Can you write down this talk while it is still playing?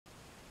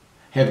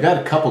Hey, I've got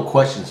a couple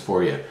questions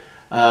for you.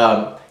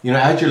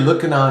 As you're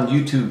looking on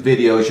YouTube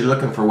videos, you're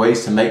looking for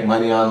ways to make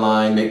money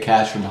online, make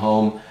cash from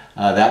home,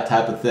 that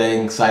type of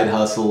thing, side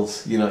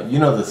hustles, you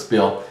know the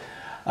spiel.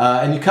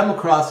 And you come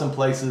across some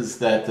places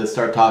that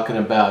start talking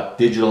about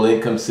digital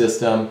income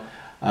system,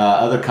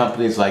 other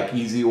companies like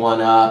Easy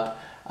One Up,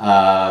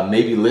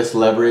 maybe List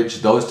Leverage,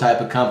 those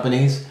type of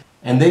companies.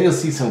 And then you'll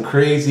see some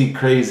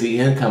crazy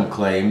income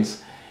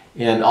claims.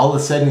 And all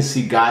of a sudden you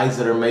see guys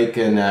that are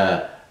making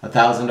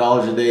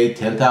 $1,000 a day,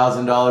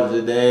 $10,000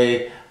 a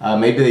day.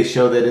 Maybe they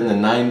show that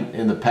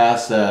in the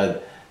past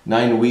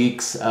 9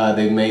 weeks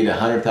they've made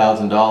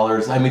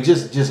 $100,000. I mean,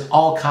 just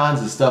all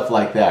kinds of stuff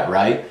like that,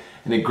 right?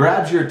 And it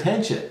grabs your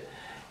attention.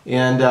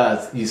 And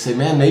you say,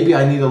 man, maybe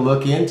I need to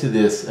look into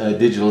this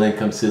digital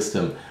income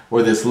system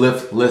or this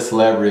List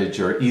Leverage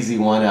or Easy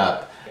One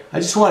Up. I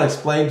just want to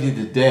explain to you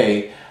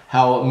today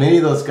how many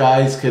of those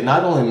guys could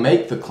not only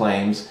make the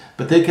claims,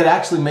 but they could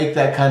actually make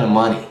that kind of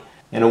money.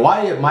 And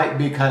why it might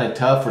be kind of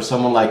tough for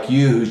someone like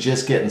you who's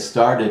just getting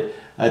started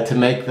to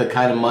make the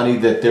kind of money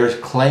that they're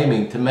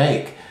claiming to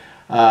make.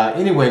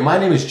 Anyway, my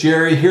name is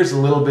Jerry. Here's a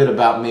little bit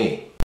about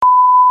me.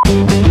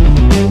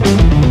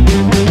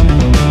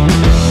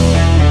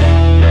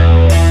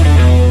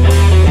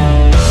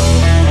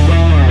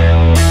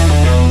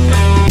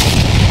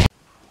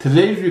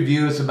 Today's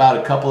review is about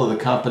a couple of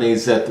the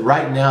companies that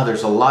right now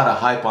there's a lot of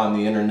hype on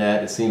the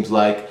internet. It seems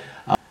like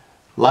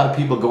a lot of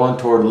people going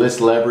toward List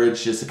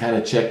Leverage just to kind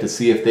of check to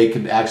see if they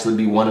could actually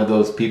be one of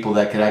those people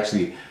that could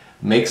actually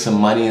make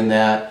some money in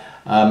that.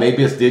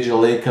 Maybe it's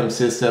digital income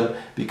system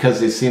because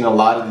they've seen a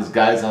lot of these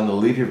guys on the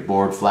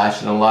leaderboard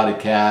flashing a lot of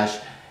cash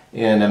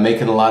and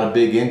making a lot of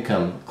big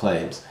income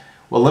claims.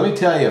 Well, let me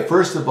tell you,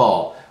 first of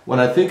all, when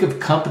I think of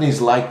companies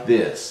like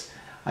this,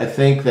 I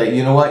think that,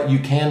 you know what, you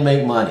can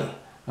make money.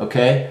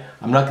 Okay?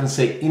 I'm not going to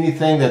say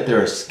anything that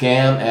they're a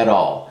scam at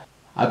all.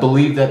 I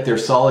believe that they're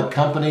solid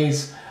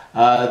companies.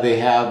 They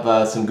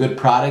have some good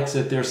products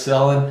that they're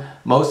selling.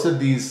 Most of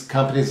these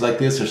companies like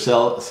this are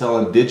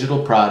selling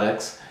digital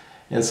products,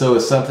 and so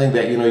it's something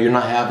that you're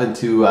not having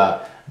to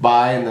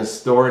buy in the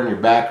store in your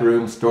back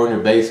room, store in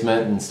your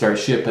basement, and start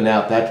shipping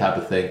out, that type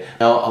of thing.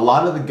 Now, a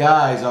lot of the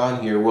guys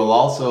on here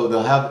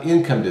they'll have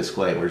income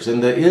disclaimers,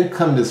 and the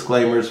income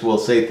disclaimers will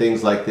say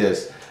things like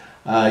this.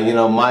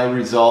 My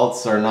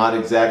results are not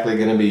exactly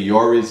going to be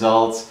your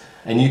results,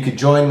 and you could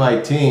join my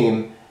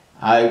team.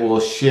 I will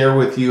share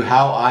with you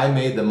how I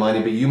made the money,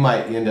 but you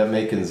might end up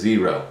making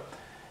zero.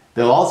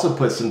 They'll also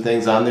put some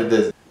things on there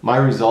that my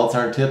results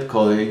aren't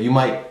typical. You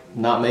might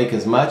not make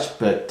as much,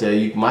 but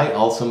you might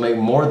also make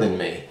more than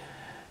me.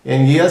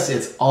 And yes,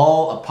 it's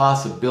all a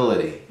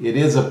possibility. It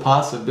is a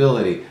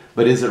possibility,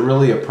 but is it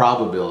really a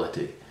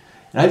probability?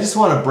 And I just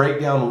want to break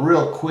down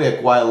real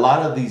quick why a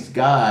lot of these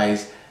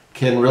guys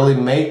can really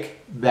make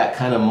that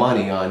kind of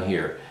money on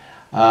here.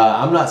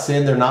 I'm not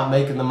saying they're not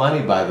making the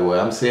money, by the way.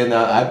 I'm saying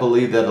that I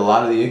believe that a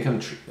lot of the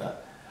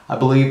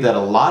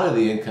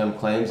income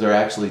claims are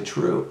actually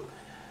true.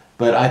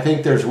 But I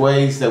think there's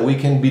ways that we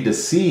can be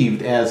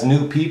deceived as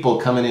new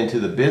people coming into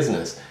the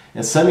business.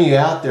 And some of you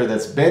out there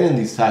that's been in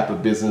these type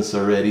of business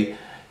already,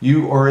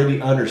 you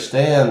already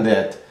understand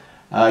that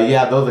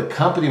yeah, though the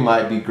company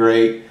might be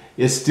great,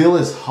 it still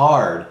is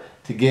hard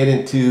to get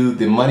into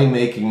the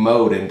money-making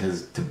mode and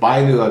to buy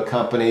into a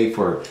company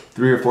for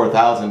 $3,000 or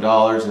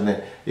 $4,000 and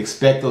then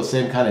expect those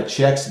same kind of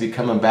checks to be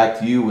coming back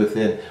to you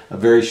within a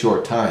very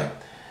short time.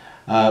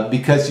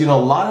 Because a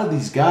lot of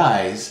these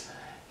guys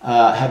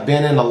have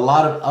been in a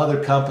lot of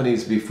other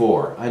companies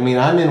before. I mean,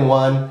 I'm in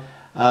one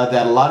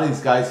that a lot of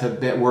these guys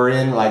were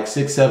in like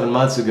 6-7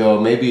 months ago,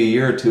 maybe a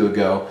year or two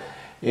ago,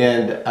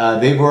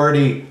 and they've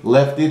already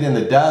left it in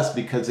the dust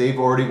because they've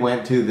already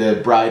went to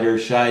the brighter,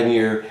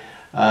 shinier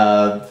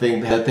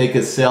thing that they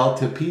could sell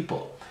to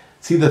people.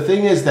 See, the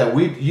thing is that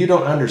you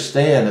don't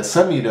understand, that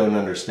some of you don't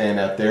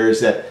understand out there,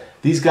 is that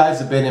these guys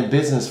have been in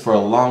business for a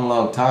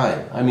long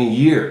time. I mean,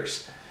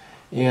 years.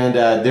 And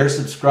their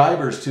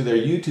subscribers to their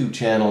YouTube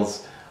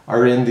channels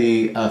are in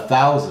the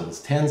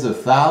thousands, tens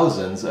of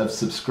thousands of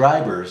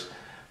subscribers.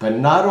 But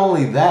not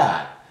only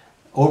that,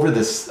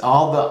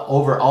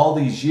 over all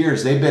these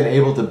years, they've been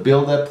able to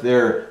build up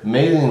their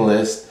mailing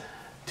list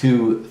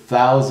to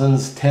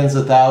thousands, tens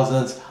of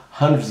thousands,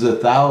 hundreds of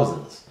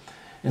thousands.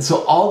 And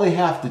so all they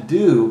have to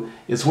do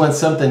is when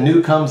something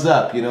new comes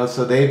up,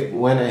 so they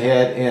went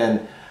ahead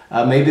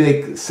and maybe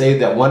they say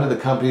that one of the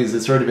companies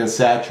has already been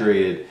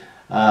saturated.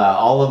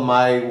 All of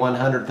my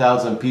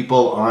 100,000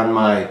 people on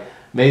my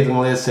mailing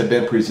list have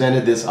been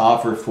presented this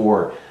offer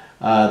for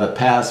the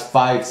past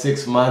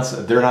 5-6 months.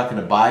 They're not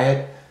going to buy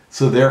it.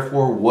 So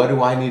therefore, what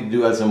do I need to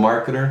do as a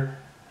marketer?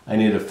 I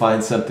need to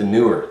find something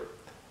newer,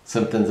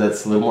 something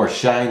that's a little more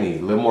shiny,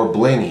 a little more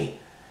blingy.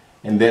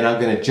 And then I'm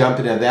going to jump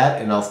into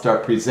that and I'll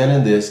start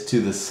presenting this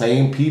to the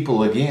same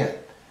people again.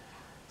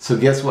 So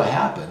guess what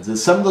happens?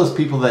 Is some of those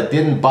people that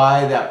didn't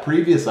buy that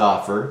previous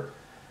offer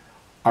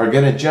are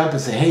going to jump and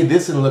say, hey,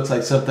 this one looks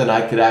like something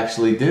I could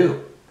actually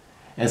do.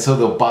 And so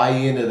they'll buy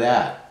into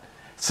that.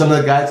 Some of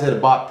the guys that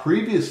have bought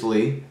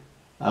previously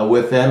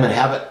with them and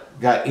haven't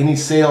got any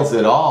sales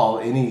at all,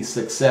 any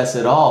success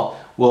at all,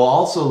 will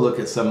also look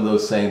at some of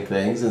those same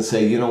things and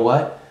say, you know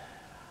what?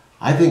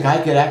 I think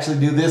I could actually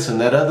do this, and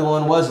that other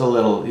one was a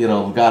little,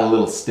 got a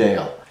little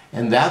stale.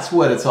 And that's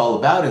what it's all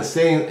about, is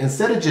saying,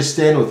 instead of just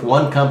staying with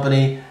one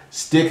company,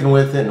 sticking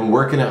with it and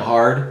working it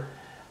hard,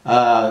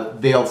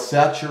 they'll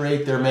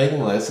saturate their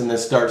mailing list and then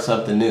start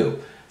something new.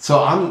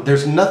 So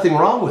there's nothing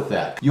wrong with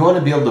that. You want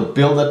to be able to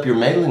build up your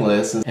mailing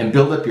list and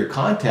build up your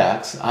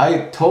contacts.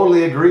 I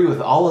totally agree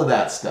with all of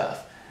that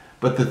stuff.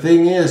 But the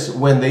thing is,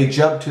 when they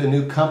jump to a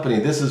new company,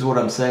 this is what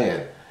I'm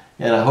saying.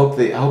 And I hope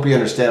you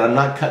understand, I'm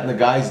not cutting the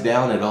guys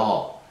down at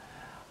all.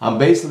 I'm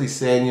basically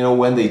saying,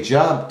 when they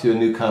jump to a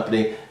new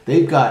company,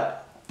 they've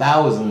got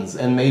thousands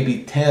and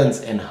maybe tens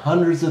and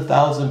hundreds of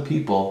thousands of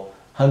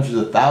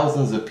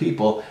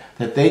people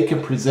that they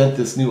can present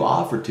this new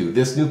offer to,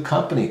 this new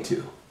company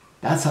to.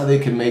 That's how they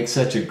can make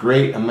such a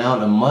great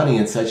amount of money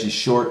in such a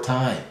short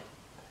time.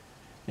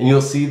 And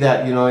you'll see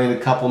that, in a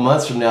couple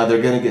months from now,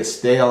 they're going to get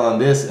stale on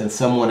this, and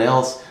someone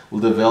else will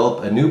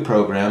develop a new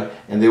program,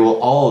 and they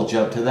will all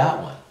jump to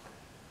that one.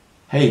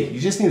 Hey, you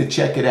just need to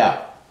check it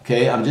out,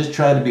 okay? I'm just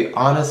trying to be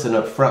honest and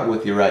upfront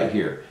with you right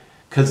here.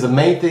 Because the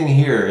main thing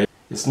here,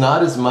 it's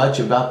not as much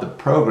about the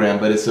program,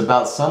 but it's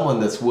about someone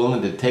that's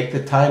willing to take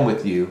the time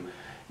with you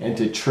and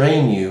to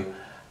train you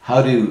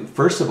how to,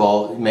 first of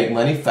all, make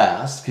money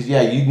fast. Because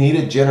yeah, you need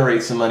to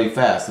generate some money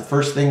fast. The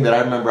first thing that I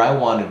remember I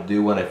wanted to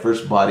do when I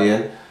first bought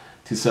in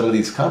to some of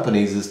these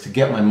companies is to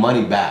get my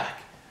money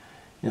back.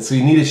 And so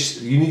you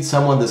need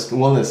someone that's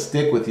willing to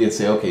stick with you and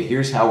say, okay,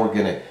 here's how we're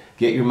going to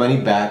get your money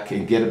back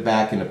and get it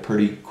back in a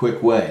pretty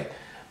quick way.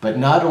 But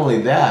not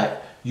only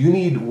that, you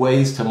need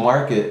ways to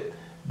market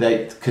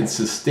that can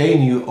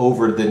sustain you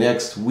over the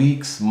next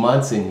weeks,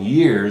 months, and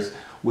years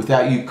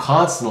without you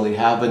constantly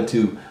having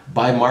to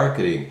buy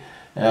marketing,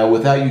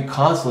 without you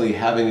constantly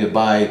having to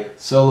buy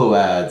solo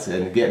ads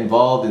and get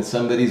involved in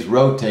somebody's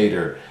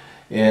rotator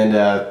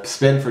and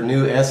spend for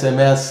new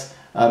SMS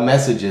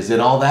messages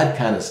and all that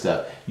kind of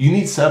stuff. You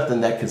need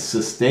something that can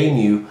sustain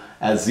you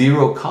at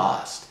zero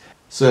cost.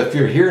 So if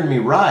you're hearing me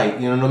right,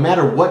 no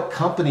matter what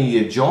company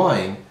you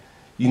join,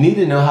 you need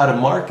to know how to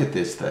market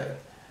this thing.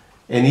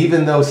 And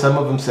even though some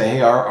of them say,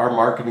 hey, our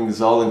marketing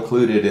is all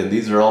included and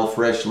these are all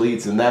fresh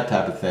leads and that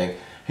type of thing,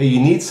 hey,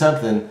 you need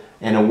something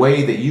in a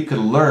way that you could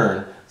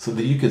learn so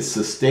that you could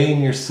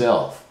sustain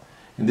yourself.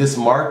 And this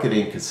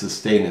marketing could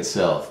sustain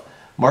itself.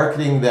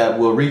 Marketing that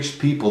will reach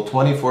people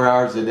 24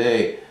 hours a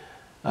day,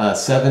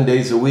 7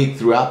 days a week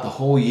throughout the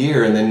whole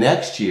year and the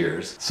next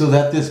years, so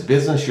that this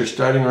business you're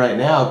starting right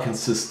now can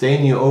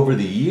sustain you over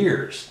the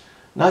years.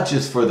 Not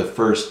just for the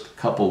first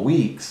couple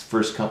weeks,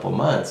 first couple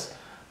months,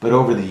 but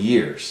over the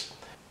years.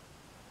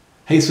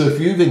 Hey, so if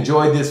you've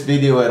enjoyed this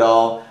video at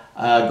all,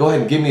 go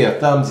ahead and give me a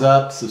thumbs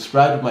up,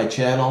 subscribe to my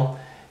channel,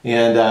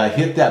 and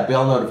hit that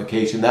bell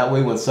notification. That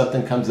way when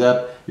something comes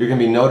up, you're going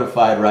to be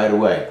notified right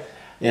away.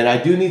 And I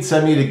do need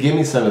some of you to give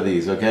me some of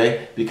these,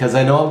 okay? Because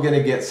I know I'm going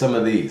to get some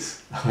of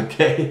these,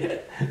 okay?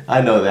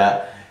 I know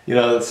that.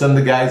 Some of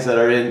the guys that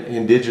are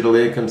in digital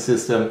income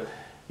system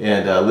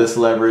and list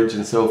leverage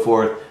and so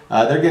forth,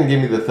 they're going to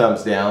give me the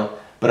thumbs down.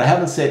 But I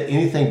haven't said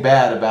anything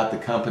bad about the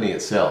company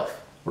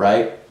itself,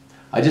 right?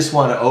 I just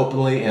want to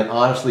openly and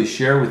honestly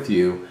share with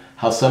you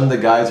how some of the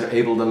guys are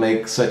able to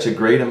make such a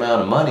great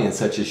amount of money in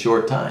such a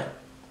short time.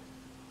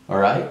 All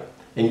right?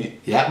 And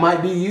that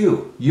might be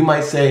you. You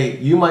might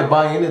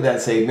buy into that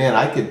and say, man,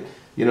 I could,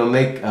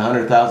 make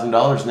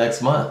 $100,000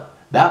 next month.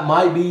 That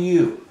might be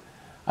you.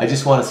 I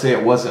just want to say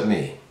it wasn't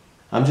me.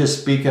 I'm just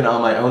speaking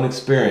on my own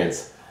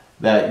experience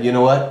that, you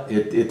know what?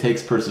 It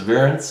takes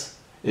perseverance,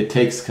 it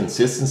takes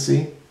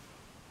consistency,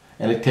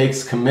 and it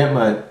takes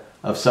commitment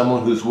of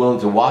someone who's willing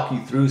to walk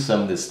you through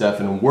some of this stuff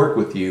and work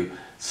with you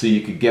so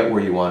you could get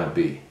where you want to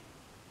be.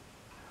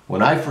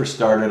 When I first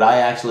started, I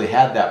actually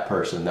had that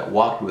person that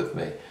walked with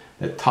me,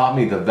 that taught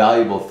me the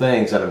valuable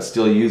things that I'm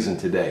still using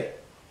today.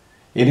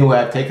 Anyway,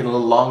 I've taken a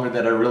little longer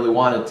than I really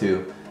wanted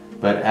to,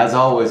 but as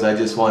always, I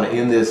just want to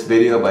end this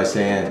video by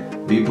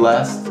saying, be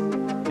blessed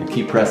and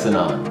keep pressing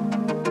on.